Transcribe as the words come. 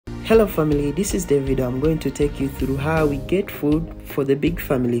Hello family, this is David. I'm going to take you through how we get food for the big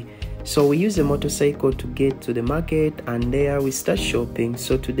family. So we use a motorcycle to get to the market and there we start shopping.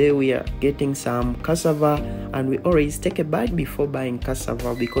 So today we are getting some cassava and we always take a bite before buying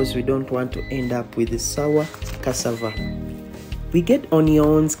cassava because we don't want to end up with the sour cassava. We get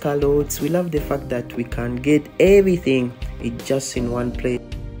onions, carrots. We love the fact that we can get everything just in one place.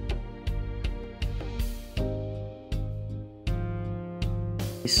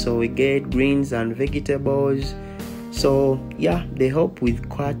 So we get greens and vegetables. So yeah, they help with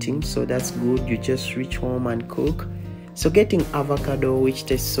cutting, so that's good. You just reach home and cook. So getting avocado, which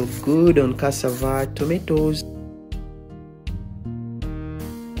tastes so good on cassava, tomatoes.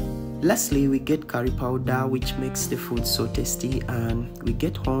 Lastly, we get curry powder, which makes the food so tasty, and we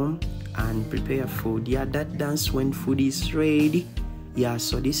get home and prepare food. Yeah, that's when food is ready. Yeah,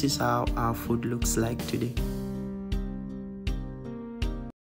 so this is how our food looks like today.